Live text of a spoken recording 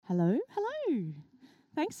Hello, hello.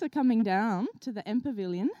 Thanks for coming down to the M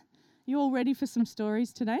Pavilion. You all ready for some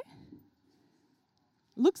stories today?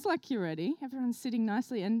 Looks like you're ready. Everyone's sitting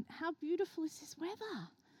nicely. And how beautiful is this weather?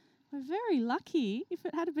 We're very lucky. If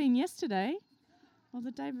it had been yesterday or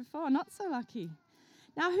the day before, not so lucky.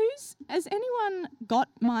 Now, has anyone got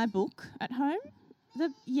my book at home?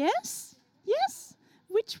 Yes? Yes?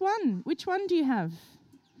 Which one? Which one do you have?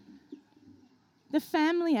 The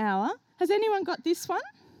Family Hour. Has anyone got this one?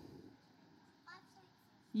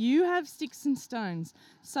 You have Sticks and Stones.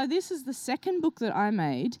 So this is the second book that I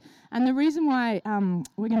made, and the reason why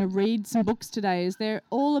we're going to read some books today is they're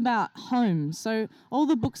all about homes. So all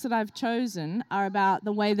the books that I've chosen are about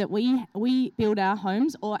the way that we build our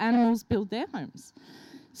homes or animals build their homes.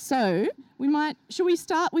 So should we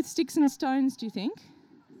start with Sticks and Stones, do you think?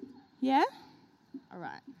 Yeah? All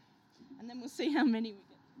right. And then we'll see how many we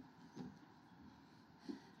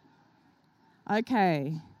get.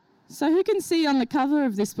 Okay. So who can see on the cover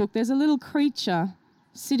of this book, there's a little creature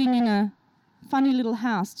sitting in a funny little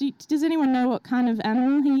house. Does anyone know what kind of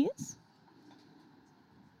animal he is?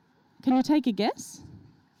 Can you take a guess?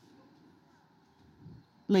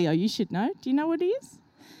 Leo, you should know. Do you know what he is?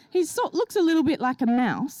 He looks a little bit like a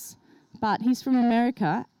mouse, but he's from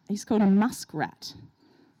America. He's called a muskrat.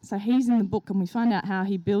 So he's in the book, and we find out how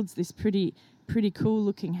he builds this pretty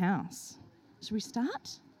cool-looking house. Should we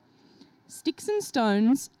start? Sticks and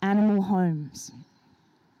Stones Animal Homes.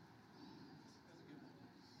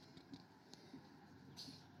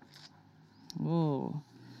 Oh.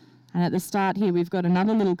 And at the start here, we've got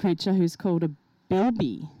another little creature who's called a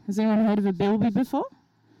bilby. Has anyone heard of a bilby before?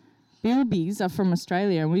 Bilbies are from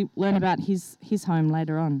Australia, and we learn about his home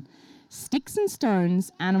later on. Sticks and Stones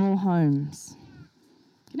Animal Homes.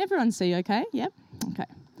 Can everyone see okay? Yep. Okay.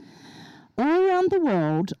 All around the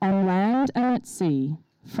world, on land and at sea,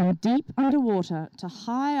 from deep underwater to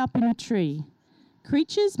high up in a tree,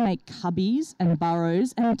 creatures make cubbies and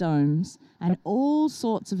burrows and domes and all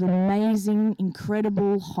sorts of amazing,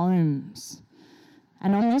 incredible homes.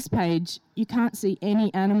 And on this page, you can't see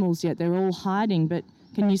any animals yet. They're all hiding, but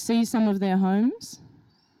can you see some of their homes?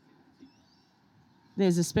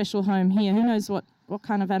 There's a special home here. Who knows what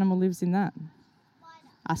kind of animal lives in that?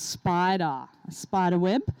 A spider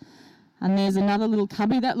web. And there's another little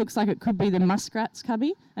cubby. That looks like it could be the muskrat's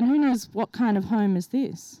cubby. And who knows what kind of home is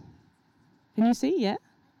this? Can you see? Yeah?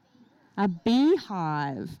 A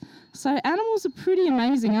beehive. So animals are pretty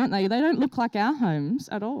amazing, aren't they? They don't look like our homes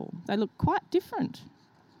at all. They look quite different.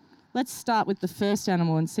 Let's start with the first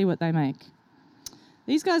animal and see what they make.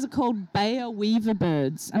 These guys are called Bayer weaver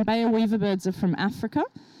birds. And Bayer weaver birds are from Africa.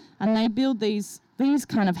 And they build these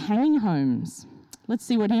kind of hanging homes. Let's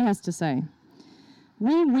see what he has to say.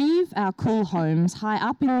 We weave our cool homes high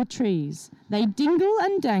up in the trees. They dingle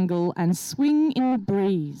and dangle and swing in the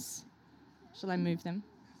breeze. Shall I move them?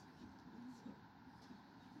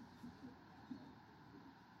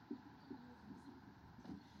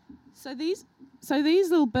 So these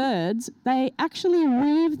little birds, they actually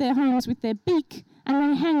weave their homes with their beak, and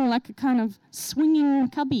they hang like a kind of swinging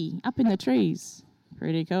cubby up in the trees.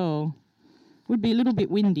 Pretty cool. Would be a little bit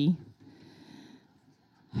windy.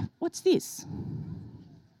 What's this?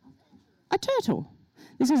 A turtle.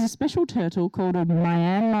 This is a special turtle called a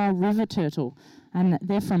Myanmar river turtle, and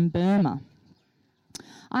they're from Burma.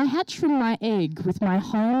 I hatch from my egg with my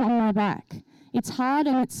home on my back. It's hard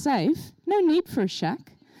and it's safe, no need for a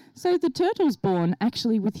shack. So the turtle's born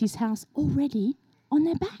actually with his house already on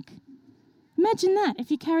their back. Imagine that,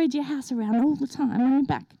 if you carried your house around all the time on your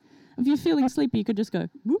back. If you're feeling sleepy, you could just go,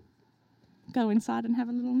 whoop, go inside and have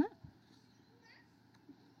a little nap.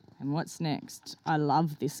 And what's next? I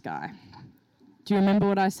love this guy. Do you remember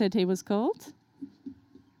what I said he was called?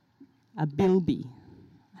 A bilby.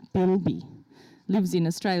 A bilby. Lives in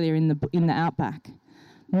Australia in the outback.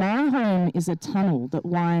 My home is a tunnel that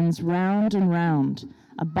winds round and round,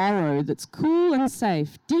 a burrow that's cool and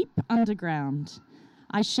safe, deep underground.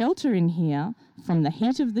 I shelter in here from the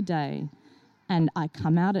heat of the day, and I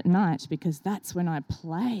come out at night because that's when I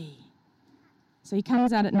play. So he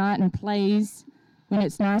comes out at night and plays when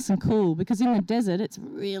it's nice and cool, because in the desert it's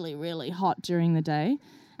really, really hot during the day.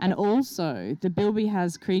 And also the bilby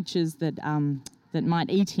has creatures that might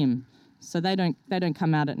eat him, so they don't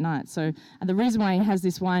come out at night. So the reason why he has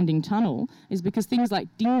this winding tunnel is because things like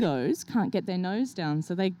dingoes can't get their nose down,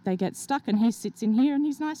 so they get stuck, and he sits in here and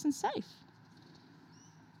he's nice and safe.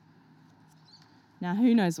 Now,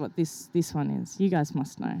 who knows what this one is? You guys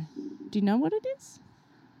must know. Do you know what it is?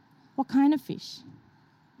 What kind of fish?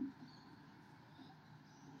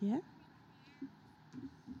 Yeah?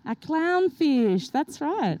 A clownfish, that's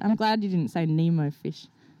right. I'm glad you didn't say Nemo fish.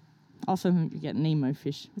 Often you get Nemo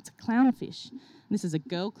fish. It's a clownfish. This is a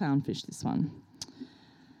girl clownfish, this one.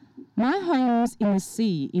 My home's in the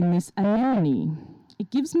sea, in this anemone. It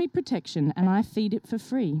gives me protection and I feed it for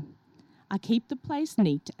free. I keep the place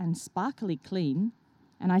neat and sparkly clean,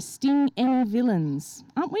 and I sting any villains.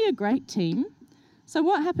 Aren't we a great team? So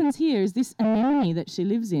what happens here is this anemone that she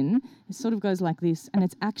lives in, it sort of goes like this, and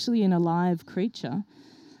it's actually an alive creature.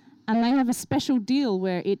 And they have a special deal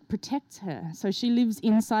where it protects her. So she lives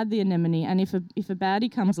inside the anemone, and if a baddie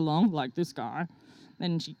comes along, like this guy,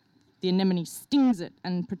 then the anemone stings it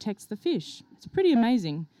and protects the fish. It's pretty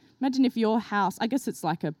amazing. Imagine if your house, I guess it's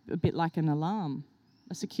like a bit like an alarm,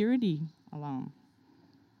 a security alarm.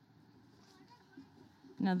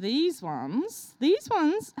 Now these ones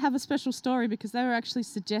have a special story because they were actually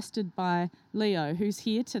suggested by Leo, who's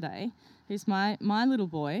here today, who's my little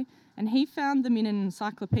boy, and he found them in an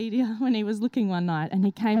encyclopedia when he was looking one night, and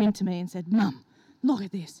he came in to me and said, "Mum, look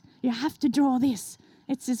at this. You have to draw this.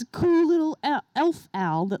 It's this cool little elf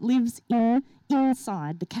owl that lives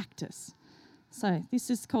inside the cactus." So this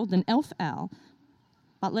is called an elf owl.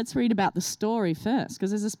 But let's read about the story first,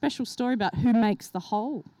 because there's a special story about who makes the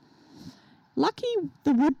hole. Lucky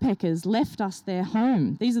the woodpeckers left us their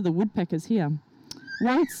home. These are the woodpeckers here.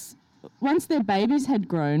 Once their babies had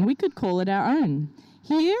grown, we could call it our own.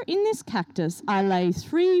 Here in this cactus, I lay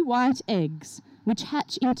 3 white eggs, which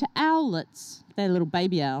hatch into owlets, they're little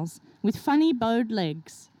baby owls, with funny bowed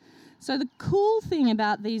legs. So the cool thing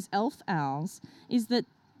about these elf owls is that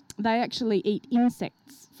they actually eat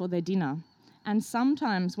insects for their dinner. And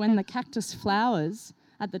sometimes when the cactus flowers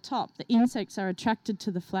at the top, the insects are attracted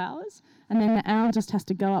to the flowers, and then the owl just has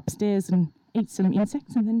to go upstairs and eat some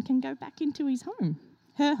insects and then can go back into his home,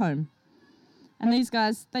 her home. And these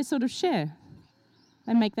guys, they sort of share.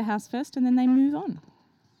 They make the house first and then they move on.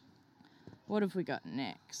 What have we got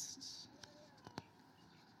next?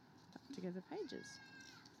 Back together pages.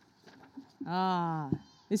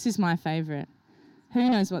 This is my favourite. Who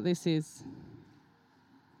knows what this is?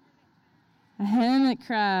 A hermit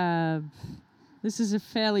crab. This is a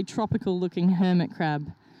fairly tropical looking hermit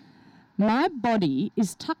crab. My body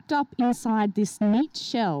is tucked up inside this neat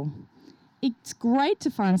shell. It's great to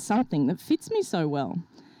find something that fits me so well.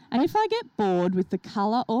 And if I get bored with the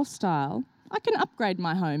colour or style, I can upgrade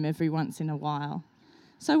my home every once in a while.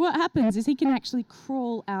 So what happens is he can actually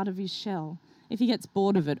crawl out of his shell if he gets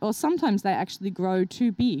bored of it. Or sometimes they actually grow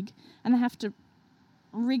too big and they have to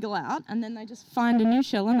wriggle out, and then they just find a new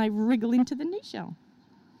shell and they wriggle into the new shell.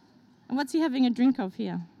 And what's he having a drink of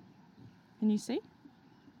here? Can you see?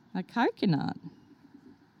 A coconut.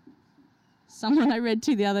 Someone I read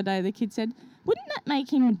to the other day, the kid said, "Wouldn't that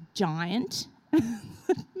make him a giant?"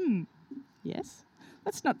 Yes.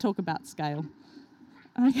 Let's not talk about scale.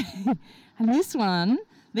 Okay. And this one,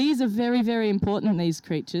 these are very, very important, these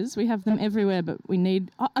creatures. We have them everywhere, but we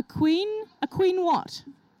need a queen. A queen what?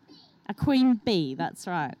 A queen bee, that's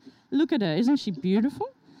right. Look at her, isn't she beautiful?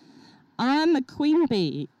 I'm a queen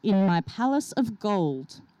bee in my palace of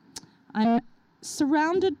gold. I'm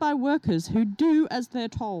surrounded by workers who do as they're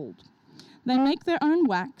told. They make their own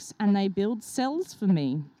wax and they build cells for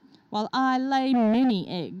me, while I lay many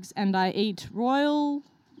eggs and I eat royal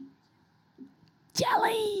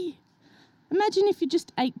jelly. Imagine if you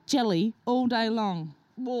just ate jelly all day long.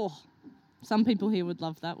 Whoa. Some people here would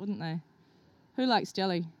love that, wouldn't they? Who likes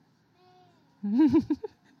jelly?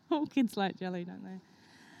 All kids like jelly, don't they?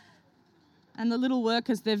 And the little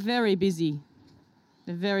workers, they're very busy.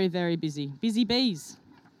 They're very, very busy. Busy bees.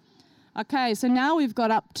 Okay, so now we've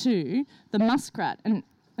got up to the muskrat. And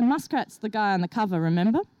muskrat's the guy on the cover,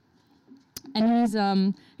 remember? And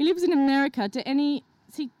he lives in America.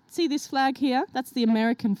 See this flag here? That's the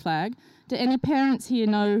American flag. Do any parents here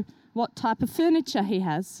know what type of furniture he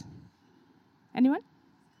has? Anyone?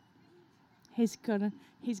 He's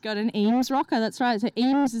got an Eames rocker, that's right. So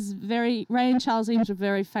Eames is Ray and Charles Eames were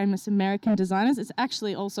very famous American designers. It's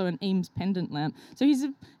actually also an Eames pendant lamp. So he's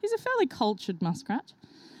a fairly cultured muskrat.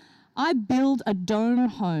 I build a dome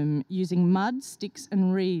home using mud, sticks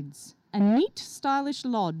and reeds. A neat, stylish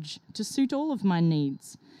lodge to suit all of my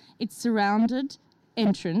needs. Its surrounded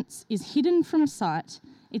entrance is hidden from sight.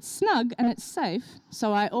 It's snug and it's safe,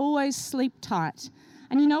 so I always sleep tight.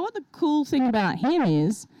 And you know what the cool thing about him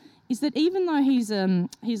is that even though he's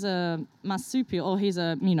a marsupial, or he's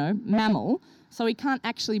a mammal, so he can't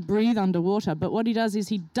actually breathe underwater, but what he does is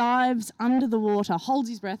he dives under the water, holds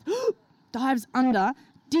his breath, dives under,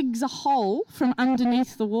 digs a hole from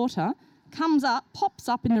underneath the water, comes up, pops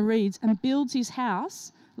up in the reeds and builds his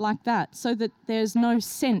house like that so that there's no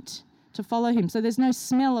scent to follow him. So there's no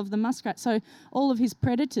smell of the muskrat. So all of his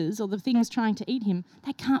predators or the things trying to eat him,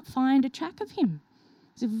 they can't find a track of him.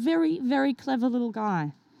 He's a very, very clever little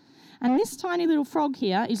guy. And this tiny little frog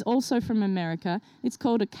here is also from America. It's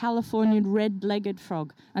called a Californian red-legged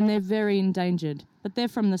frog, and they're very endangered, but they're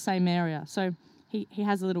from the same area. So he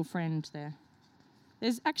has a little friend there.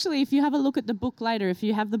 There's actually, if you have a look at the book later, if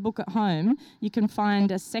you have the book at home, you can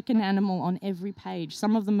find a second animal on every page.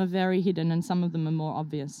 Some of them are very hidden and some of them are more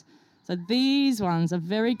obvious. So these ones are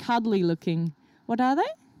very cuddly looking. What are they?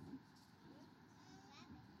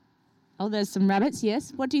 Oh, there's some rabbits,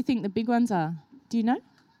 yes. What do you think the big ones are? Do you know?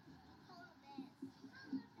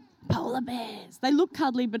 Polar bears. They look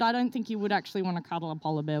cuddly, but I don't think you would actually want to cuddle a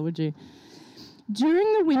polar bear, would you?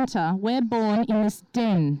 During the winter, we're born in this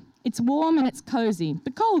den. It's warm and it's cosy.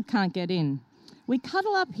 The cold can't get in. We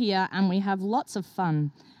cuddle up here and we have lots of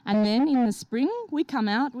fun. And then in the spring, we come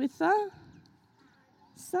out with the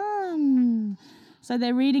sun. So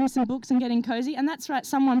they're reading some books and getting cozy. And that's right,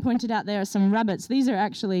 someone pointed out there are some rabbits. These are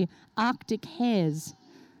actually Arctic hares.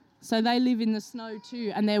 So they live in the snow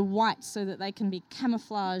too, and they're white so that they can be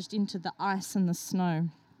camouflaged into the ice and the snow.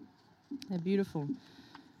 They're beautiful.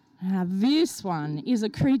 Now, this one is a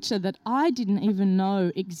creature that I didn't even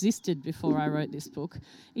know existed before I wrote this book.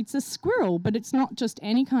 It's a squirrel, but it's not just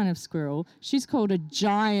any kind of squirrel. She's called a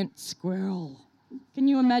giant squirrel. Can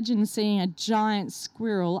you imagine seeing a giant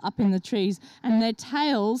squirrel up in the trees and their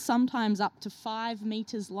tails sometimes up to 5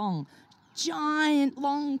 meters long? Giant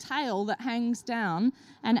long tail that hangs down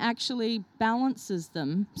and actually balances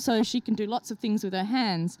them so she can do lots of things with her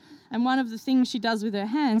hands. And one of the things she does with her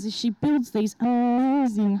hands is she builds these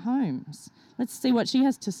amazing homes. Let's see what she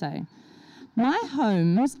has to say. My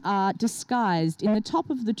homes are disguised in the top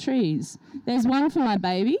of the trees. There's one for my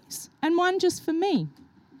babies and one just for me.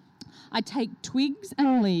 I take twigs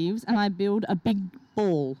and leaves and I build a big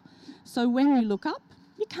ball. So when you look up,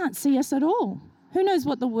 you can't see us at all. Who knows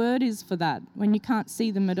what the word is for that when you can't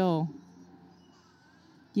see them at all?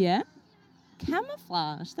 Yeah?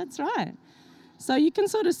 Camouflage, that's right. So you can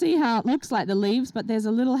sort of see how it looks like the leaves, but there's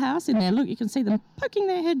a little house in there. Look, you can see them poking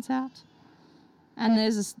their heads out. And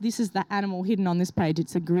this is the animal hidden on this page.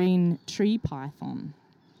 It's a green tree python.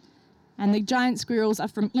 And the giant squirrels are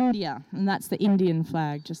from India, and that's the Indian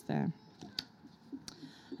flag just there.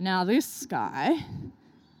 Now this guy,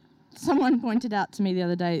 someone pointed out to me the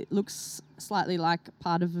other day, looks slightly like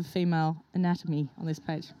part of a female anatomy on this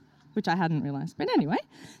page, which I hadn't realised. But anyway,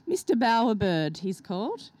 Mr. Bowerbird, he's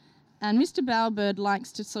called. And Mr. Bowerbird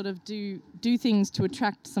likes to sort of do things to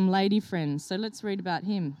attract some lady friends. So let's read about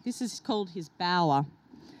him. This is called his bower.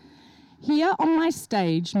 Here on my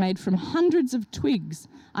stage, made from hundreds of twigs,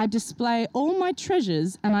 I display all my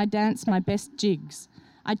treasures and I dance my best jigs.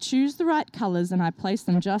 I choose the right colours and I place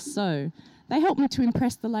them just so. They help me to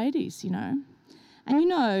impress the ladies, you know. And you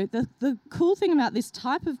know, the cool thing about this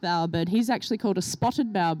type of bowerbird, he's actually called a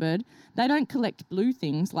spotted bowerbird. They don't collect blue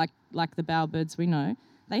things like the bowerbirds we know.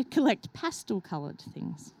 They collect pastel-coloured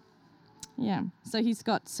things. Yeah, so he's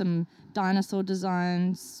got some dinosaur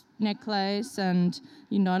designs, necklace, and,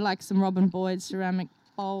 you know, like some Robin Boyd ceramic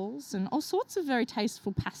bowls and all sorts of very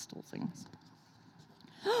tasteful pastel things.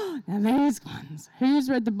 Now these ones. Who's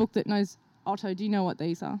read the book that knows? Otto, do you know what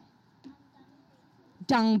these are?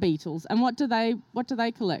 Dung beetles. And what do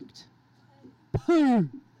they collect? Poo.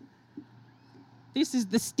 This is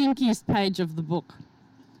the stinkiest page of the book.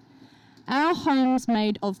 Our home's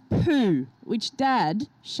made of poo, which Dad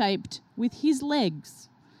shaped with his legs.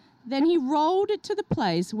 Then he rolled it to the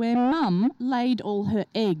place where Mum laid all her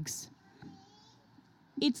eggs.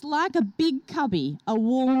 It's like a big cubby, a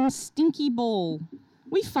warm, stinky ball.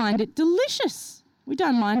 We find it delicious. We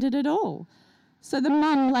don't mind it at all. So the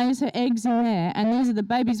mum lays her eggs in there, and these are the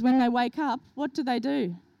babies. When they wake up, what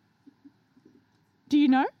do? Do you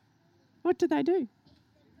know? What do? They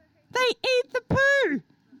eat the poo.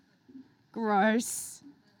 Gross.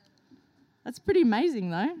 That's pretty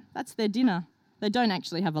amazing, though. That's their dinner. They don't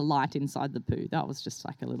actually have a light inside the poo. That was just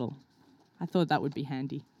like a little... I thought that would be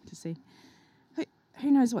handy to see. Who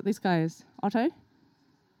knows what this guy is? Otto?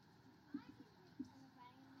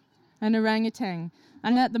 An orangutan.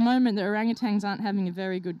 And at the moment, the orangutans aren't having a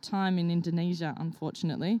very good time in Indonesia,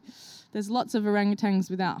 unfortunately. There's lots of orangutans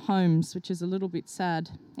without homes, which is a little bit sad.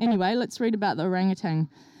 Anyway, let's read about the orangutan.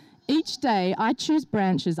 Each day, I choose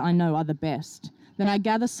branches I know are the best. Then I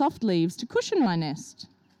gather soft leaves to cushion my nest.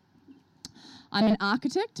 I'm an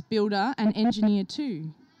architect, builder, and engineer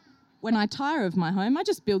too. When I tire of my home, I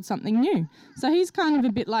just build something new. So he's kind of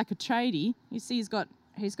a bit like a tradie. You see he's got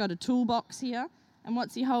a toolbox here. And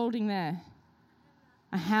what's he holding there?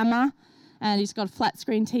 A hammer. And he's got a flat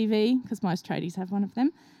screen TV, because most tradies have one of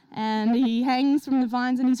them. And he hangs from the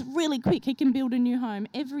vines and he's really quick. He can build a new home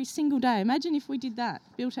every single day. Imagine if we did that,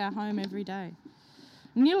 built our home every day.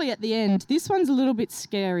 Nearly at the end. This one's a little bit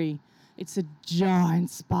scary. It's a giant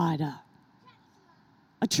spider.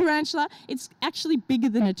 A tarantula. It's actually bigger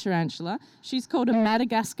than a tarantula. She's called a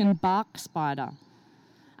Madagascan bark spider.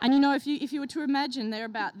 And you know, if you were to imagine, they're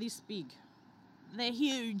about this big. They're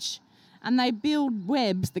huge. And they build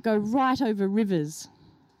webs that go right over rivers.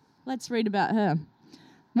 Let's read about her.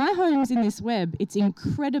 My home's in this web. It's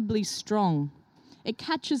incredibly strong. It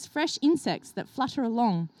catches fresh insects that flutter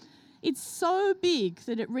along. It's so big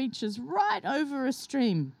that it reaches right over a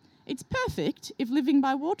stream. It's perfect if living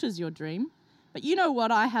by water's your dream. But you know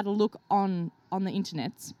what? I had a look on the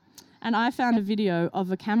internet, and I found a video of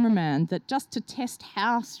a cameraman that just to test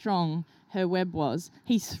how strong her web was,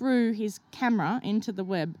 he threw his camera into the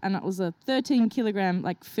web, and it was a 13 kilogram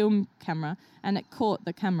film camera, and it caught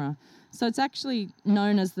the camera. So it's actually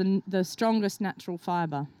known as the strongest natural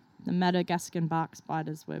fibre, the Madagascan bark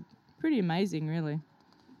spider's web. Pretty amazing, really.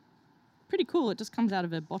 Pretty cool. It just comes out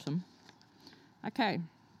of her bottom. Okay.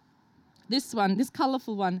 This one, this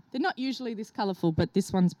colourful one, they're not usually this colourful, but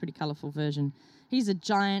this one's a pretty colourful version. He's a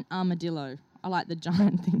giant armadillo. I like the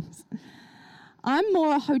giant things. I'm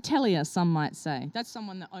more a hotelier, some might say. That's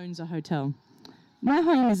someone that owns a hotel. My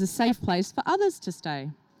home is a safe place for others to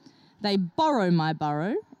stay. They borrow my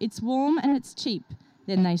burrow. It's warm and it's cheap.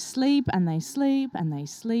 Then they sleep and they sleep and they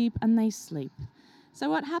sleep and they sleep. So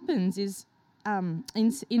what happens is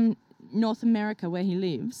in North America where he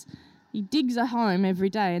lives, he digs a home every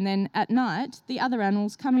day, and then at night the other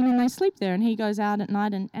animals come in and they sleep there, and he goes out at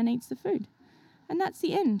night and eats the food. And that's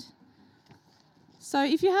the end. So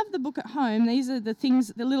if you have the book at home, these are the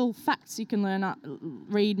things, the little facts you can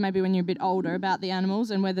read maybe when you're a bit older about the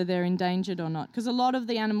animals and whether they're endangered or not. Because a lot of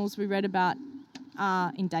the animals we read about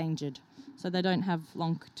are endangered, so they don't have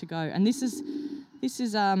long to go. And this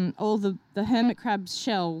is all the hermit crab's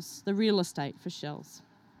shells, the real estate for shells.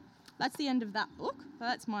 That's the end of that book. So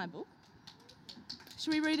that's my book.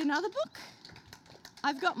 Should we read another book?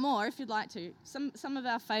 I've got more if you'd like to. Some of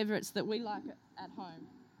our favourites that we like at home.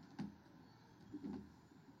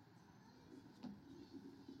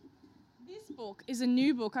 This book is a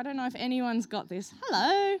new book. I don't know if anyone's got this.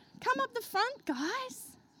 Hello. Come up the front,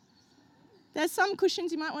 guys. There's some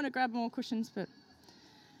cushions. You might want to grab more cushions, but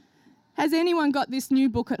has anyone got this new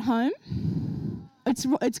book at home?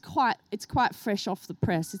 It's quite fresh off the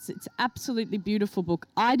press. It's absolutely beautiful book.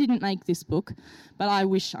 I didn't make this book, but I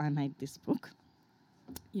wish I made this book.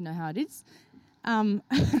 You know how it is.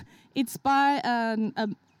 It's by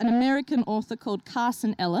an American author called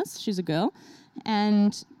Carson Ellis. She's a girl,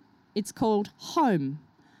 and it's called Home.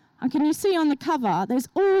 And can you see on the cover, there's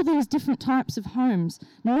all these different types of homes,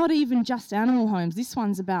 not even just animal homes. This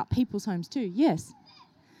one's about people's homes too, yes.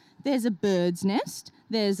 There's a bird's nest.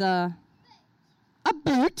 There's a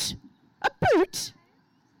boot. A boot?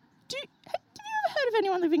 Have you ever heard of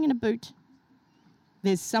anyone living in a boot?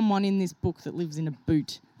 There's someone in this book that lives in a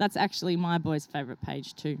boot. That's actually my boy's favourite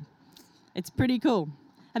page too. It's pretty cool.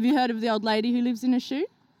 Have you heard of the old lady who lives in a shoe?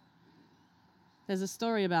 There's a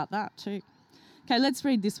story about that too. Okay, let's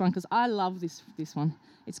read this one because I love this one.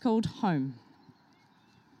 It's called Home.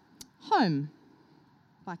 Home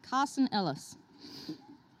by Carson Ellis.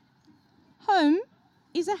 Home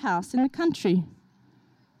is a house in the country.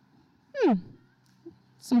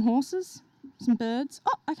 Some horses, some birds.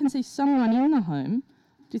 Oh, I can see someone in the home.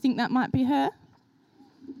 Do you think that might be her?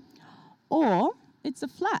 Or it's a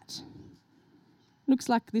flat. Looks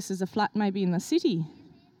like this is a flat maybe in the city.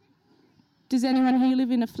 Does anyone here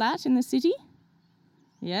live in a flat in the city?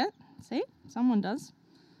 Yeah, see, someone does.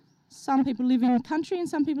 Some people live in the country and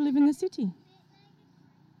some people live in the city.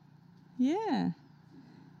 Yeah.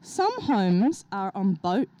 Some homes are on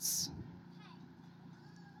boats.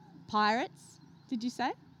 Pirates, did you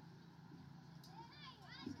say?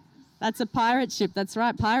 That's a pirate ship, that's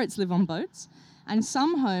right. Pirates live on boats. And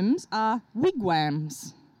some homes are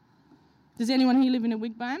wigwams. Does anyone here live in a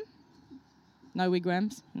wigwam? No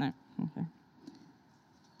wigwams? No. Okay.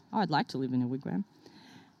 I'd like to live in a wigwam.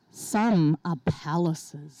 Some are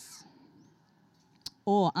palaces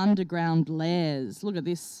or underground lairs. Look at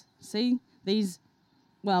this. See? These,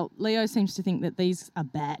 well, Leo seems to think that these are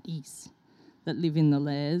baddies that live in the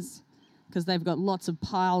lairs because they've got lots of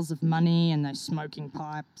piles of money and they're smoking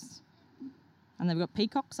pipes. And they've got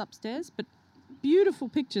peacocks upstairs, but beautiful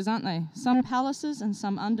pictures, aren't they? Some palaces and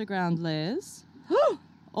some underground lairs.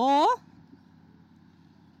 Or,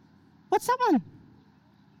 what's that one?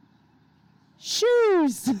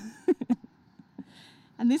 Shoes.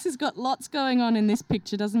 And this has got lots going on in this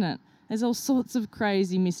picture, doesn't it? There's all sorts of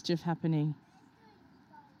crazy mischief happening.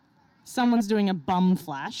 Someone's doing a bum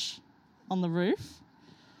flash on the roof.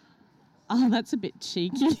 Oh, that's a bit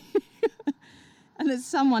cheeky. And there's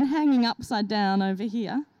someone hanging upside down over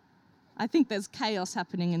here. I think there's chaos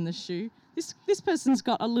happening in the shoe. This person's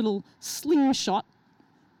got a little slingshot.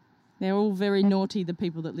 They're all very naughty, the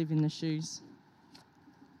people that live in the shoes.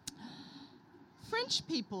 French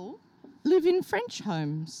people live in French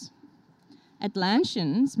homes.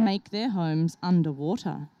 Atlanteans make their homes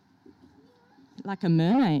underwater, like a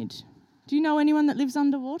mermaid. Do you know anyone that lives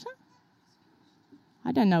underwater?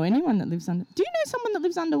 I don't know anyone that lives under... Do you know someone that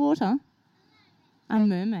lives underwater? A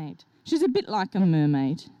mermaid. She's a bit like a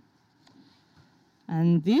mermaid.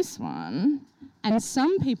 And this one, and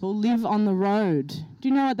some people live on the road. Do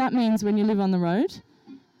you know what that means when you live on the road?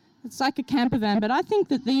 It's like a camper van, but I think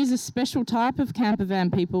that these are special type of camper van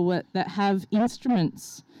people that have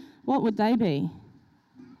instruments. What would they be?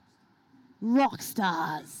 Rock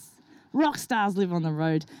stars. Rock stars live on the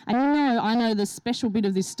road. And I know the special bit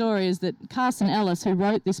of this story is that Carson Ellis, who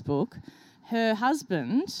wrote this book, her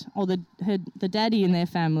husband, or the daddy in their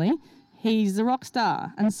family, he's a rock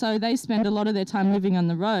star. And so they spend a lot of their time living on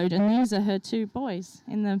the road, and these are her two boys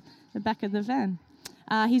in the back of the van.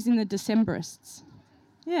 He's in the Decemberists.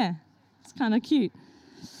 Yeah, it's kind of cute.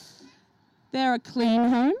 There are clean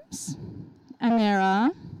homes, and there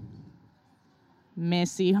are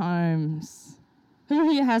messy homes.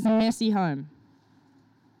 Who here has a messy home?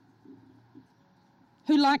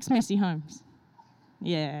 Who likes messy homes?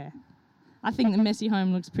 Yeah, I think the messy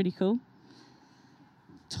home looks pretty cool.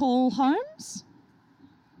 Tall homes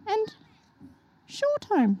and short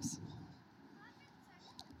homes.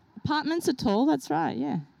 Apartments are tall, that's right,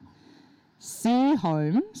 yeah. C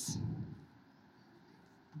homes,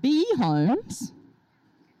 B homes,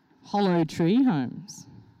 hollow tree homes.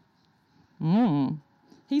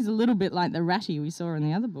 He's a little bit like the ratty we saw in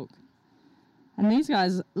the other book. And these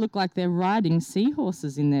guys look like they're riding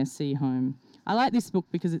seahorses in their sea home. I like this book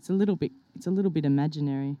because it's a little bit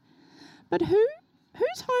imaginary. But whose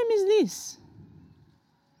home is this?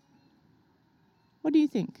 What do you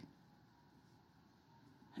think?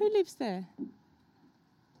 Who lives there?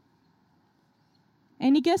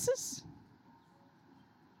 Any guesses?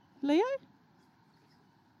 Leo?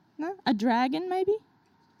 No? A dragon, maybe?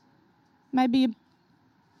 Maybe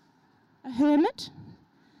a hermit?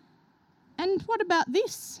 And what about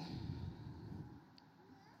this?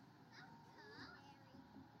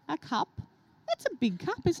 A cup? That's a big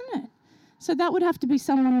cup, isn't it? So that would have to be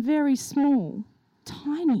someone very small,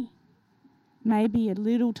 tiny. Maybe a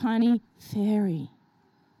little tiny fairy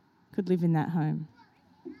could live in that home.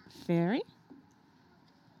 Fairy?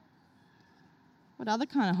 What other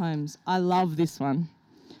kind of homes? I love this one.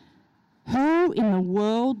 Who in the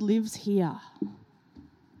world lives here?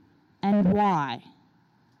 And why?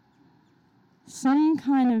 Some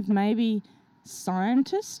kind of maybe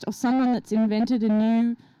scientist or someone that's invented a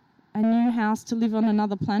new house to live on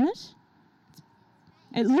another planet?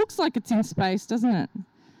 It looks like it's in space, doesn't it?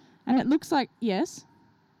 And it looks like, yes?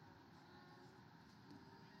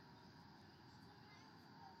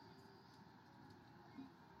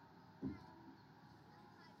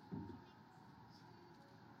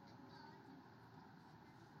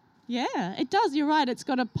 Yeah, it does. You're right. It's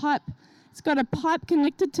got a pipe. It's got a pipe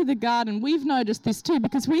connected to the garden. We've noticed this too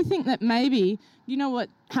because we think that maybe, you know what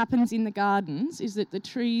happens in the gardens is that the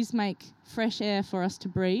trees make fresh air for us to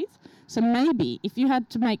breathe. So maybe if you had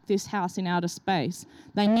to make this house in outer space,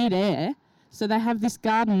 they need air. So they have this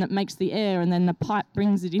garden that makes the air and then the pipe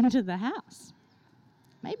brings it into the house.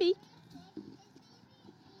 Maybe.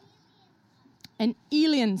 An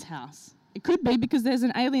alien's house. It could be because there's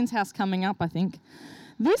an alien's house coming up, I think.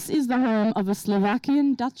 This is the home of a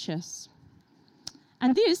Slovakian duchess.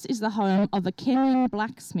 And this is the home of a Kenyan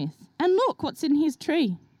blacksmith. And look what's in his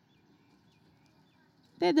tree.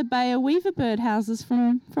 They're the Bayer Weaver bird houses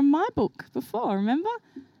from my book before, remember?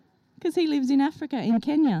 Because he lives in Africa, in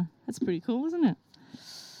Kenya. That's pretty cool, isn't it?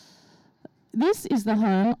 This is the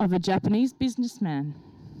home of a Japanese businessman.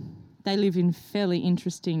 They live in fairly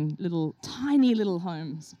interesting tiny little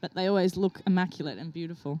homes, but they always look immaculate and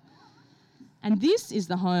beautiful. And this is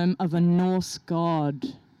the home of a Norse god.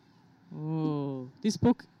 Oh, this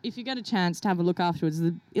book, if you get a chance to have a look afterwards,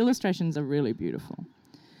 the illustrations are really beautiful.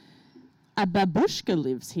 A babushka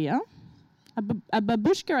lives here. A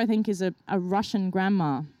babushka, I think, is a Russian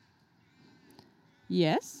grandma.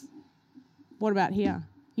 Yes? What about here?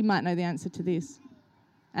 You might know the answer to this.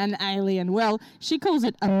 An alien. Well, she calls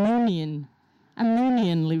it a moonian. A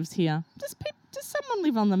moonian lives here. Does someone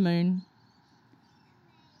live on the moon?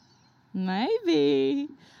 Maybe.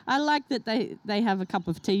 I like that they have a cup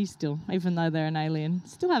of tea still, even though they're an alien.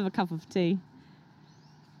 Still have a cup of tea.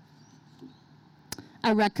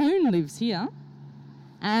 A raccoon lives here.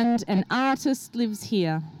 And an artist lives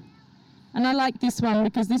here. And I like this one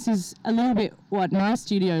because this is a little bit what my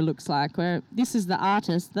studio looks like, where this is the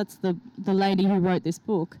artist, that's the lady who wrote this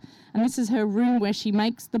book, and this is her room where she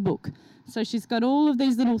makes the book. So she's got all of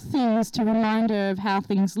these little things to remind her of how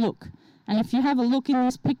things look. And if you have a look in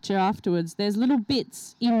this picture afterwards, there's little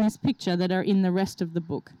bits in this picture that are in the rest of the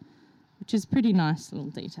book, which is pretty nice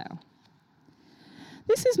little detail.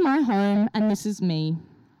 This is my home and this is me.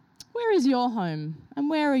 Where is your home and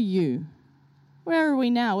where are you? Where are we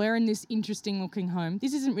now? We're in this interesting looking home.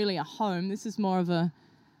 This isn't really a home, this is more of a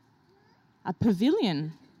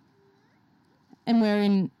pavilion. And we're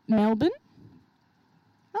in Melbourne,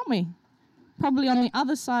 aren't we? Probably on the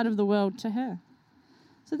other side of the world to her.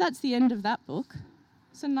 So that's the end of that book.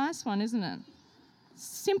 It's a nice one, isn't it?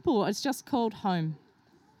 Simple, it's just called Home.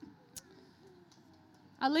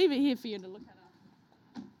 I'll leave it here for you to look at.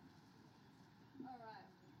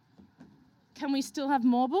 Can we still have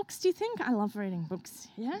more books, do you think? I love reading books,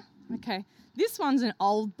 yeah? Okay. This one's an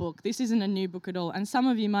old book. This isn't a new book at all. And some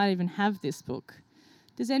of you might even have this book.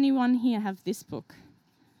 Does anyone here have this book?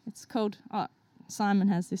 It's called, Simon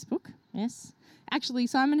has this book, yes. Actually,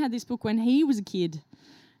 Simon had this book when he was a kid.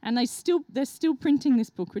 And they're still printing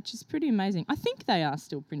this book, which is pretty amazing. I think they are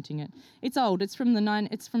still printing it. It's old. It's from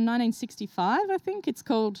 1965, I think. It's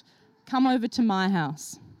called Come Over to My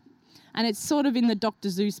House. And it's sort of in the Dr.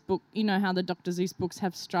 Seuss book. You know how the Dr. Seuss books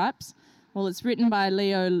have stripes? Well, it's written by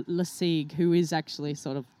Leo Lessig, who is actually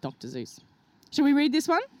sort of Dr. Seuss. Should we read this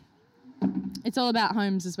one? It's all about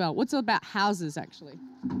homes as well. What's all about houses, actually?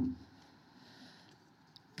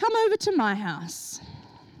 Come over to my house.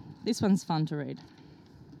 This one's fun to read.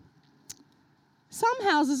 Some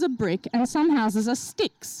houses are brick and some houses are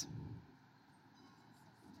sticks.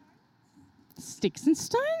 Sticks and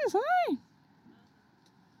stones, eh?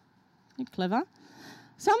 You're clever.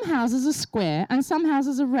 Some houses are square and some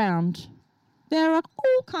houses are round. There are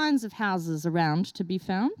all kinds of houses around to be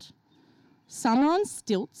found. Some are on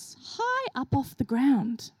stilts, high up off the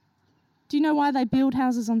ground. Do you know why they build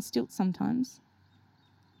houses on stilts sometimes?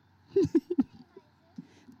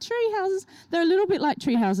 Tree houses, they're a little bit like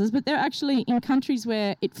tree houses, but they're actually in countries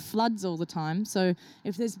where it floods all the time. So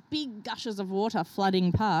if there's big gushes of water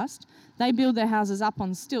flooding past, they build their houses up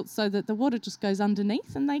on stilts so that the water just goes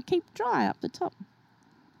underneath and they keep dry up the top.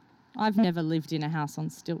 I've never lived in a house on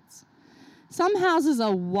stilts. Some houses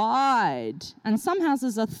are wide and some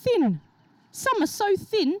houses are thin. Some are so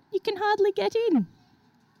thin you can hardly get in.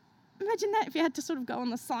 Imagine that if you had to sort of go on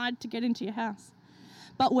the side to get into your house.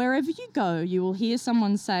 But wherever you go, you will hear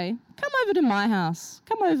someone say, "Come over to my house.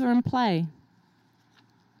 Come over and play.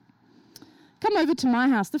 Come over to my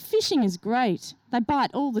house. The fishing is great. They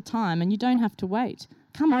bite all the time and you don't have to wait.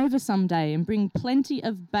 Come over someday and bring plenty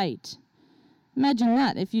of bait." Imagine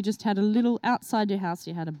that if you just had a little outside your house,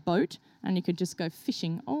 you had a boat and you could just go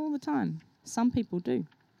fishing all the time. Some people do.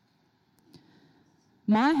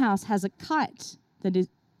 My house has a kite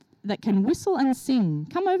that can whistle and sing.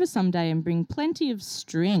 Come over someday and bring plenty of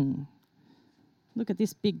string. Look at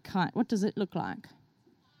this big kite. What does it look like?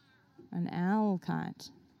 An owl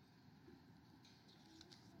kite.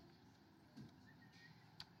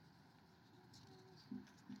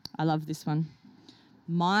 I love this one.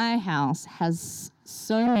 My house has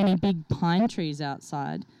so many big pine trees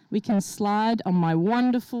outside. We can slide on my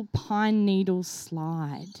wonderful pine needle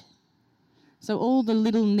slide. So all the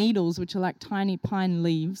little needles, which are like tiny pine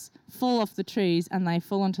leaves, fall off the trees and they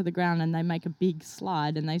fall onto the ground and they make a big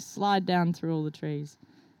slide and they slide down through all the trees.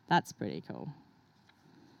 That's pretty cool.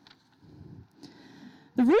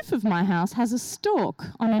 The roof of my house has a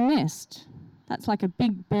stork on a nest. That's like a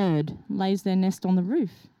big bird lays their nest on the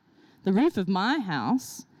roof. The roof of my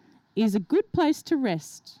house is a good place to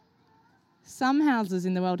rest. Some houses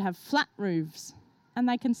in the world have flat roofs and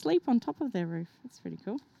they can sleep on top of their roof. That's pretty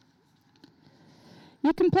cool.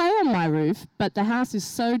 You can play on my roof, but the house is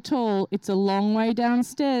so tall, it's a long way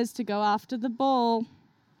downstairs to go after the ball.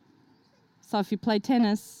 So if you play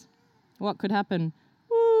tennis, what could happen?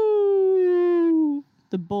 Woo!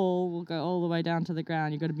 The ball will go all the way down to the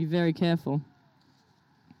ground. You've got to be very careful.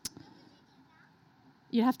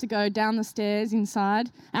 You have to go down the stairs inside,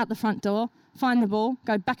 out the front door, find the ball,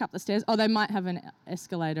 go back up the stairs. Oh, they might have an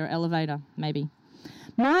escalator or elevator, maybe.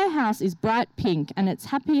 My house is bright pink and it's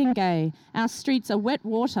happy and gay. Our streets are wet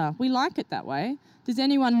water. We like it that way. Does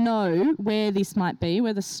anyone know where this might be,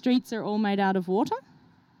 where the streets are all made out of water?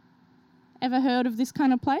 Ever heard of this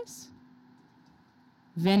kind of place?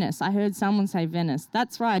 Venice. I heard someone say Venice.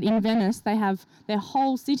 That's right. In Venice, they have their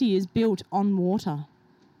whole city is built on water.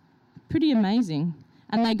 Pretty amazing.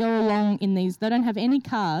 And they go along in these, they don't have any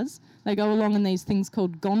cars. They go along in these things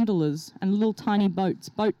called gondolas and little tiny boats,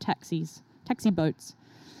 boat taxis, taxi boats.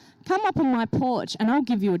 Come up on my porch and I'll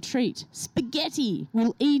give you a treat. Spaghetti.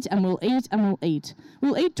 We'll eat and we'll eat and we'll eat.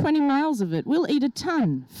 We'll eat 20 miles of it. We'll eat a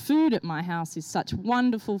ton. Food at my house is such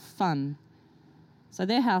wonderful fun. So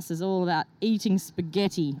their house is all about eating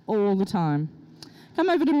spaghetti all the time. Come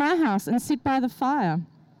over to my house and sit by the fire.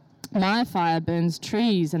 My fire burns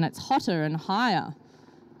trees and it's hotter and higher.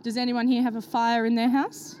 Does anyone here have a fire in their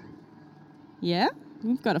house? Yeah?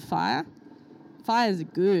 We've got a fire. Fires are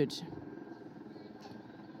good.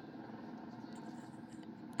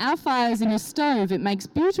 Our fire's in a stove. It makes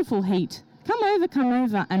beautiful heat. Come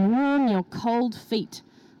over and warm your cold feet.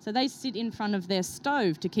 So they sit in front of their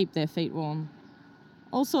stove to keep their feet warm.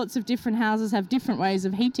 All sorts of different houses have different ways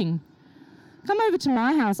of heating. Come over to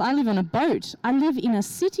my house. I live on a boat. I live in a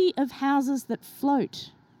city of houses that float.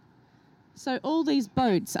 So all these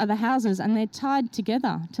boats are the houses and they're tied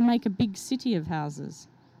together to make a big city of houses.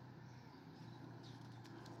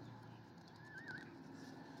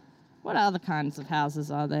 What other kinds of houses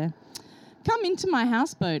are there? Come into my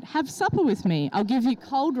houseboat. Have supper with me. I'll give you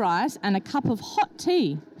cold rice and a cup of hot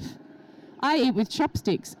tea. I eat with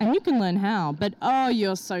chopsticks, and you can learn how, but oh,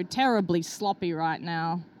 you're so terribly sloppy right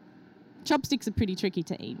now. Chopsticks are pretty tricky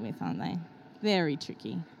to eat with, aren't they? Very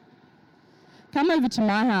tricky. Come over to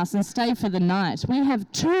my house and stay for the night. We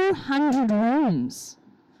have 200 rooms.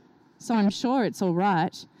 So I'm sure it's all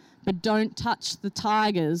right, but don't touch the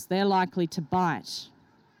tigers. They're likely to bite.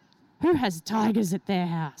 Who has tigers at their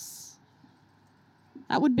house?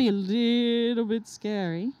 That would be a little bit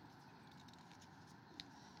scary.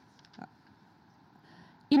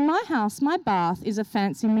 In my house, my bath is a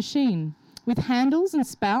fancy machine with handles and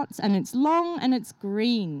spouts, and it's long and it's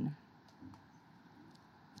green.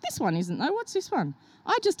 This one isn't though. What's this one?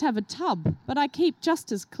 I just have a tub, but I keep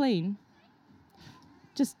just as clean.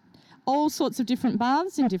 Just all sorts of different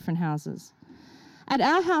baths in different houses. At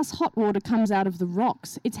our house, hot water comes out of the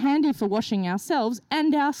rocks. It's handy for washing ourselves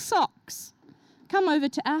and our socks. Come over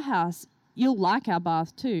to our house. You'll like our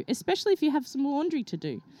bath too, especially if you have some laundry to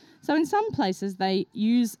do. So in some places, they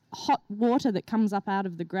use hot water that comes up out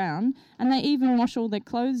of the ground, and they even wash all their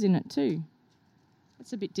clothes in it too.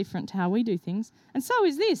 It's a bit different to how we do things. And so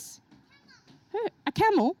is this. A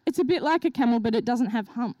camel. It's a bit like a camel, but it doesn't have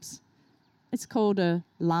humps. It's called a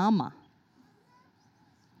llama.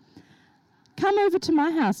 Come over to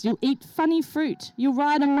my house. You'll eat funny fruit. You'll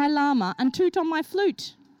ride on my llama and toot on my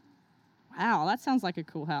flute. Wow, that sounds like a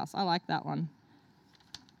cool house. I like that one.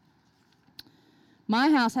 My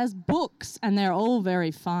house has books, and they're all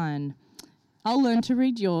very fine. I'll learn to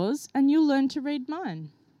read yours, and you'll learn to read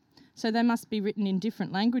mine. So they must be written in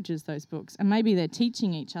different languages, those books, and maybe they're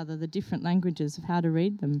teaching each other the different languages of how to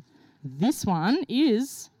read them. This one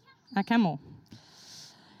is a camel.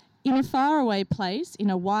 In a faraway place, in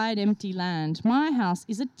a wide empty land, my house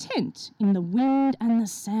is a tent in the wind and the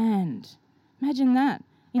sand. Imagine that.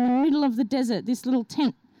 In the middle of the desert, this little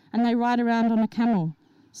tent, and they ride around on a camel.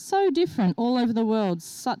 So different all over the world,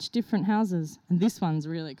 such different houses. And this one's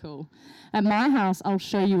really cool. At my house, I'll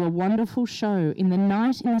show you a wonderful show in the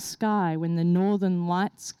night in the sky when the northern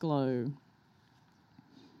lights glow.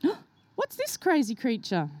 What's this crazy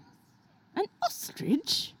creature? An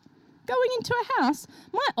ostrich? Going into a house?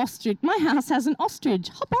 My house has an ostrich.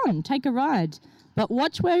 Hop on, take a ride. But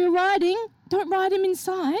watch where you're riding. Don't ride him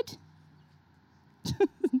inside.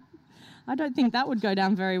 I don't think that would go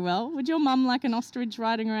down very well. Would your mum like an ostrich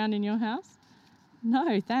riding around in your house?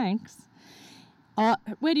 No, thanks.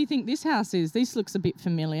 Where do you think this house is? This looks a bit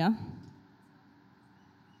familiar.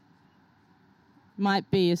 Might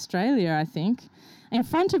be Australia, I think. In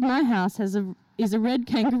front of my house is a red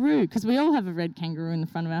kangaroo, because we all have a red kangaroo in the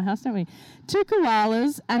front of our house, don't we? 2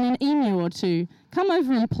 koalas and an emu or two. Come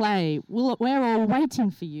over and play. We're all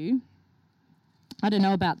waiting for you. I don't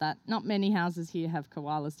know about that. Not many houses here have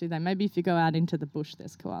koalas, do they? Maybe if you go out into the bush,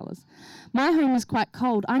 there's koalas. My home is quite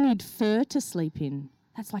cold. I need fur to sleep in.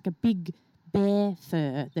 That's like a big bear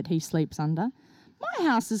fur that he sleeps under. My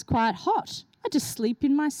house is quite hot. I just sleep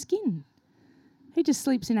in my skin. He just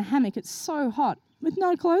sleeps in a hammock. It's so hot with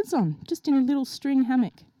no clothes on, just in a little string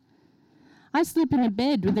hammock. I sleep in a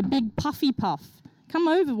bed with a big puffy puff. Come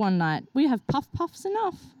over one night. We have puffs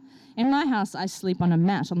enough. In my house, I sleep on a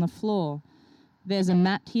mat on the floor. There's a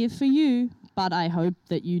mat here for you, but I hope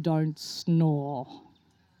that you don't snore.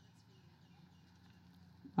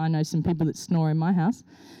 I know some people that snore in my house.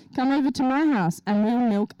 Come over to my house and we'll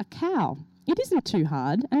milk a cow. It isn't too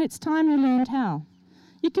hard, and it's time you learned how.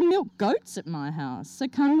 You can milk goats at my house, so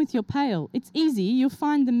come with your pail. It's easy, you'll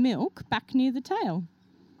find the milk back near the tail.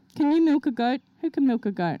 Can you milk a goat? Who can milk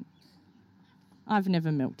a goat? I've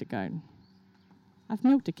never milked a goat. I've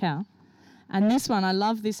milked a cow. And this one, I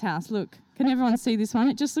love this house. Look, Can everyone see this one?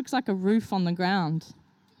 It just looks like a roof on the ground.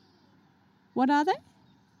 What are they?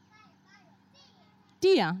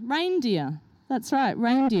 Deer, reindeer. That's right,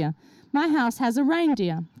 reindeer. My house has a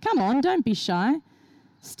reindeer. Come on, don't be shy.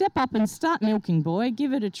 Step up and start milking, boy.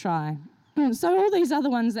 Give it a try. So all these other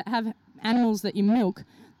ones that have animals that you milk,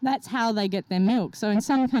 that's how they get their milk. So in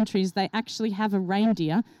some countries, they actually have a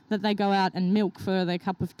reindeer that they go out and milk for their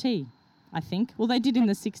cup of tea, I think. Well, they did in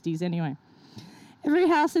the 60s anyway. Every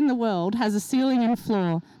house in the world has a ceiling and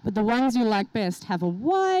floor, but the ones you like best have a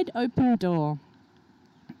wide open door.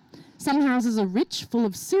 Some houses are rich, full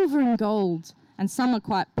of silver and gold, and some are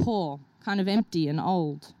quite poor, kind of empty and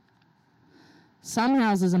old. Some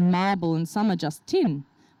houses are marble and some are just tin,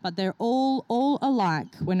 but they're all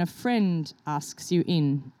alike when a friend asks you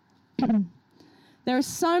in. There are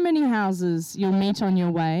so many houses you'll meet on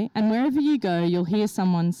your way, and wherever you go, you'll hear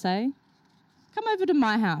someone say, "Come over to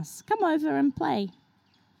my house. Come over and play."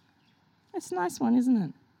 That's a nice one, isn't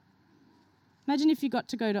it? Imagine if you got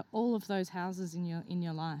to go to all of those houses in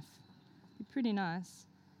your life. It'd be pretty nice.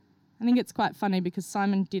 I think it's quite funny because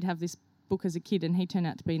Simon did have this book as a kid and he turned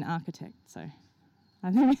out to be an architect. So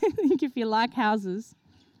I think if you like houses,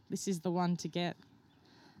 this is the one to get.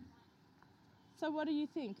 So what do you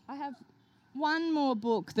think? I have one more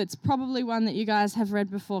book that's probably one that you guys have read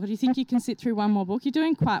before. Do you think you can sit through one more book? You're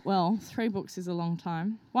doing quite well. 3 books is a long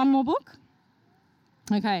time. One more book?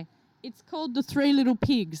 Okay. It's called The Three Little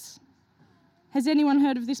Pigs. Has anyone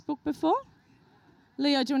heard of this book before?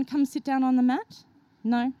 Leo, do you want to come sit down on the mat?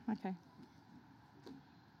 No? Okay.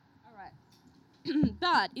 All right.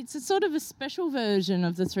 But it's a sort of a special version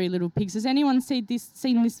of The Three Little Pigs. Has anyone seen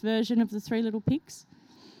this version of The Three Little Pigs?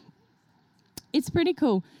 It's pretty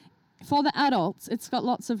cool. For the adults, it's got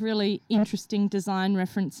lots of really interesting design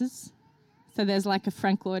references. So there's like a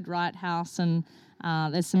Frank Lloyd Wright house and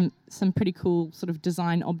there's some pretty cool sort of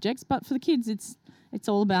design objects. But for the kids, it's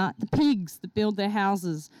all about the pigs that build their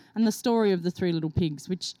houses and the story of the 3 little pigs,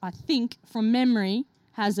 which I think, from memory,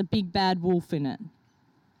 has a big bad wolf in it.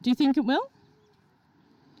 Do you think it will?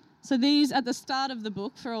 So these, at the start of the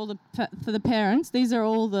book, for the parents, these are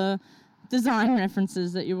all the design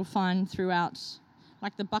references that you will find throughout,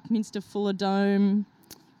 like the Buckminster Fuller Dome,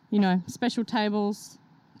 special tables,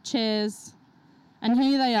 chairs. And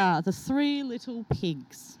here they are, the 3 little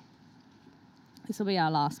pigs. This will be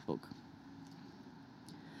our last book.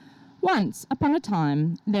 Once upon a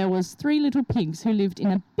time, there was 3 little pigs who lived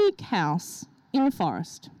in a big house in the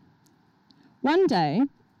forest. One day,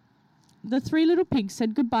 the 3 little pigs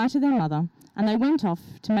said goodbye to their mother and they went off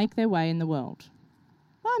to make their way in the world.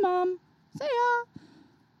 Bye, Mum. See ya.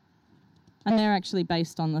 And they're actually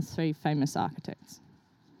based on the 3 famous architects.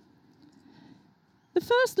 The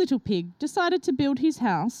first little pig decided to build his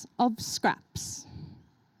house of scraps.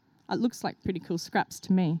 It looks like pretty cool scraps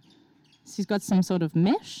to me. So he's got some sort of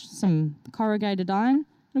mesh, some corrugated iron.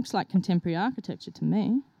 Looks like contemporary architecture to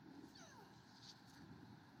me.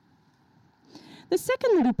 The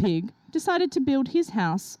second little pig decided to build his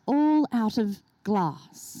house all out of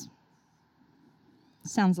glass.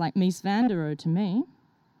 Sounds like Mies van der Rohe to me.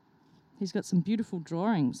 He's got some beautiful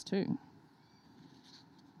drawings too.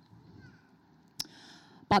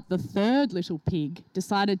 But the third little pig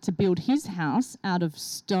decided to build his house out of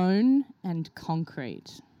stone and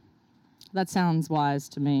concrete. That sounds wise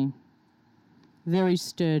to me. Very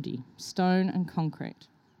sturdy, stone and concrete.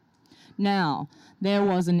 Now, there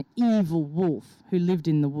was an evil wolf who lived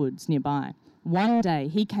in the woods nearby. One day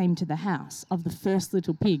he came to the house of the first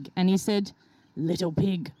little pig and he said, little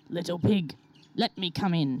pig, let me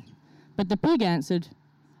come in." But the pig answered,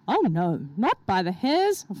 "Oh no, not by the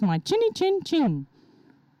hairs of my chinny chin chin."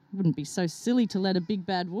 Wouldn't be so silly to let a big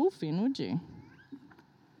bad wolf in, would you?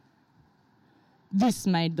 This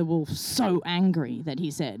made the wolf so angry that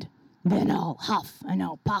he said, "Then I'll huff and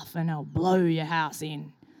I'll puff and I'll blow your house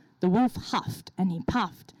in." The wolf huffed and he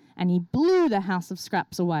puffed and he blew the house of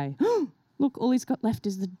scraps away. Look, all he's got left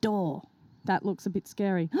is the door. That looks a bit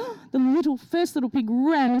scary. The first little pig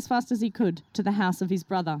ran as fast as he could to the house of his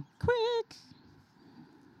brother. Quick!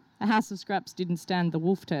 The house of scraps didn't stand the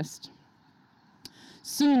wolf test.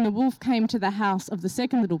 Soon the wolf came to the house of the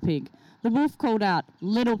second little pig. The wolf called out,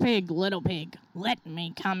 little pig, let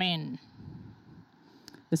me come in."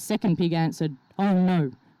 The second pig answered, "Oh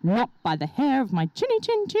no, not by the hair of my chinny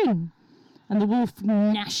chin chin." And the wolf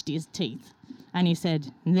gnashed his teeth and he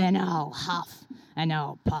said, "Then I'll huff and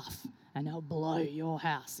I'll puff and I'll blow your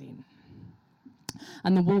house in."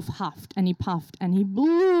 And the wolf huffed and he puffed and he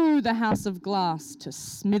blew the house of glass to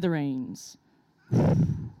smithereens.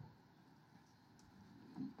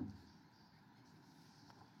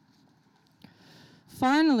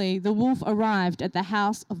 Finally, the wolf arrived at the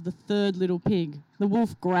house of the third little pig. The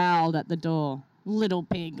wolf growled at the door. Little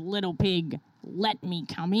pig, let me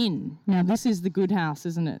come in. Now, this is the good house,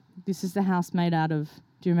 isn't it? This is the house made out of,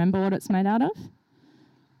 do you remember what it's made out of?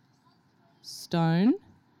 Stone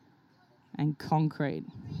and concrete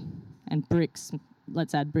and bricks.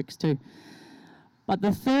 Let's add bricks too. But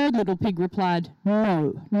the third little pig replied,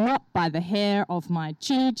 no, not by the hair of my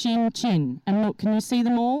chinny chin chin. And look, can you see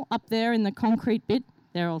them all up there in the concrete bit?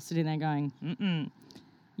 They're all sitting there going,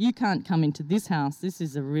 you can't come into this house. This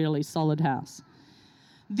is a really solid house.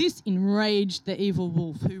 This enraged the evil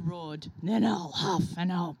wolf, who roared, then I'll huff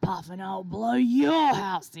and I'll puff and I'll blow your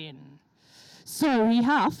house in. So he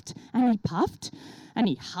huffed and he puffed and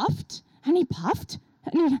he huffed and he puffed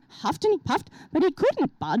and he huffed and he puffed, but he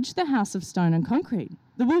couldn't budge the house of stone and concrete.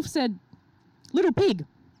 The wolf said, little pig,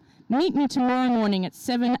 meet me tomorrow morning at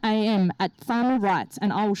 7 a.m. at Farmer Wright's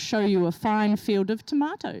and I'll show you a fine field of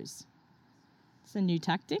tomatoes. It's a new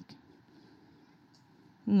tactic.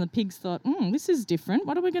 And the pigs thought, this is different.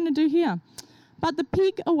 What are we going to do here? But the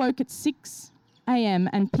pig awoke at 6 a.m.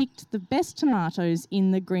 and picked the best tomatoes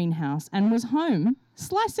in the greenhouse and was home,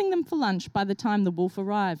 slicing them for lunch by the time the wolf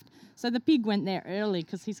arrived. So the pig went there early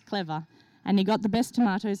because he's clever, and he got the best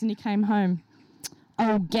tomatoes and he came home.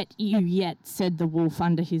 I'll get you yet, said the wolf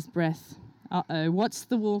under his breath. Uh-oh, what's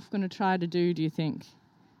the wolf going to try to do you think?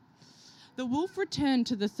 The wolf returned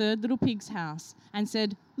to the third little pig's house and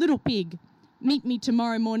said, little pig, meet me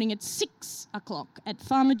tomorrow morning at 6 o'clock at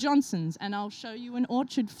Farmer Johnson's and I'll show you an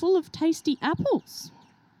orchard full of tasty apples.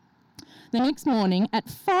 The next morning at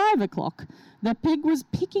 5 o'clock, the pig was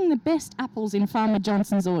picking the best apples in Farmer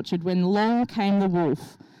Johnson's orchard when along came the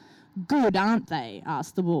wolf. Good, aren't they?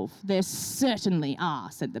 Asked the wolf. They certainly are,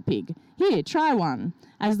 said the pig. Here, try one.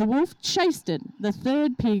 As the wolf chased it, the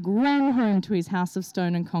third pig ran home to his house of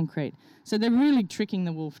stone and concrete. So they're really tricking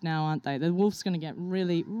the wolf now, aren't they? The wolf's going to get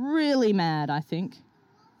really, really mad, I think.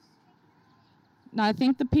 No, I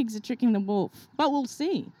think the pigs are tricking the wolf, but we'll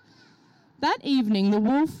see. That evening, the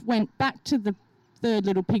wolf went back to the third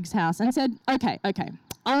little pig's house and said, okay,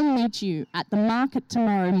 I'll meet you at the market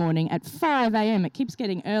tomorrow morning at 5 a.m. It keeps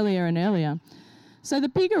getting earlier and earlier. So the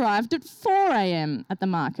pig arrived at 4 a.m. at the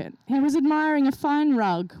market. He was admiring a fine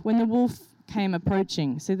rug when the wolf came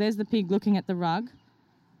approaching. So there's the pig looking at the rug.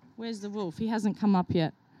 Where's the wolf? He hasn't come up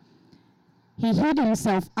yet. He hid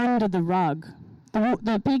himself under the rug.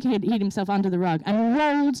 The pig hid himself under the rug and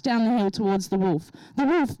rolled down the hill towards the wolf. The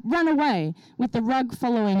wolf ran away, with the rug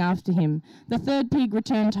following after him. The third pig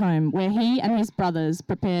returned home, where he and his brothers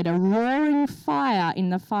prepared a roaring fire in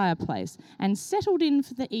the fireplace and settled in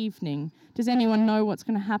for the evening. Does anyone know what's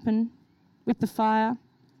going to happen with the fire?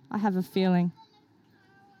 I have a feeling.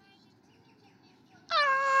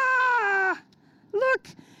 Look!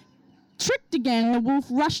 Tricked again, the wolf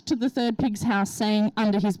rushed to the third pig's house, saying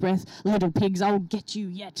under his breath, little pigs, I'll get you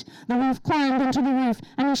yet. The wolf climbed onto the roof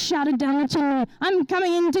and he shouted down the chimney, I'm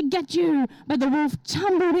coming in to get you. But the wolf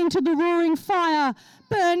tumbled into the roaring fire,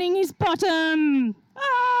 burning his bottom.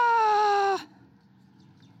 Ah!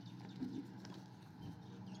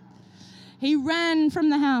 He ran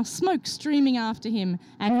from the house, smoke streaming after him,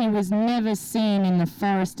 and he was never seen in the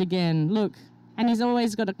forest again. Look, and he's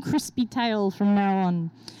always got a crispy tail from now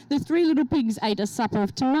on. The three little pigs ate a supper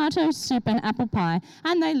of tomato soup and apple pie,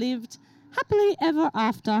 and they lived happily ever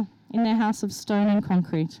after in their house of stone and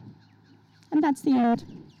concrete. And that's the end.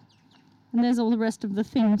 And there's all the rest of the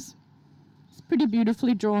things. It's a pretty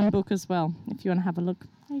beautifully drawn book as well, if you want to have a look.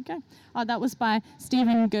 There you go. Oh, that was by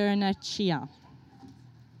Stephen Guernica.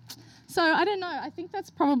 So I don't know. I think that's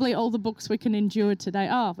probably all the books we can endure today.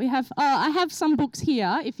 I have some books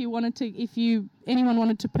here. If anyone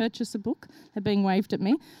wanted to purchase a book, they're being waved at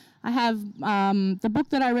me. I have the book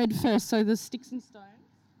that I read first. So the Sticks and Stones.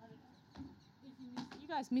 You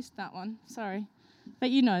guys missed that one. Sorry, but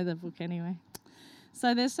you know the book anyway.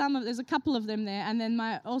 So there's a couple of them there, and then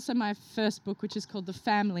my first book, which is called The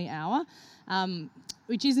Family Hour,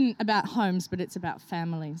 which isn't about homes, but it's about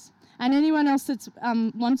families. And anyone else that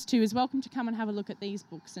wants to is welcome to come and have a look at these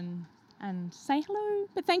books and say hello.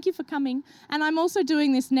 But thank you for coming. And I'm also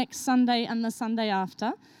doing this next Sunday and the Sunday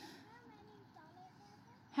after.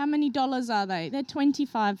 How many dollars are they? They're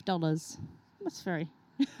 $25. That's very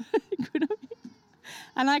good of you.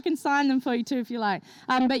 And I can sign them for you too if you like.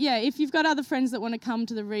 But yeah, if you've got other friends that want to come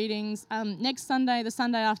to the readings, next Sunday, the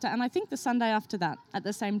Sunday after, and I think the Sunday after that at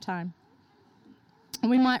the same time. And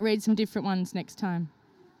we might read some different ones next time.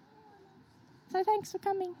 So thanks for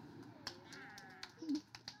coming.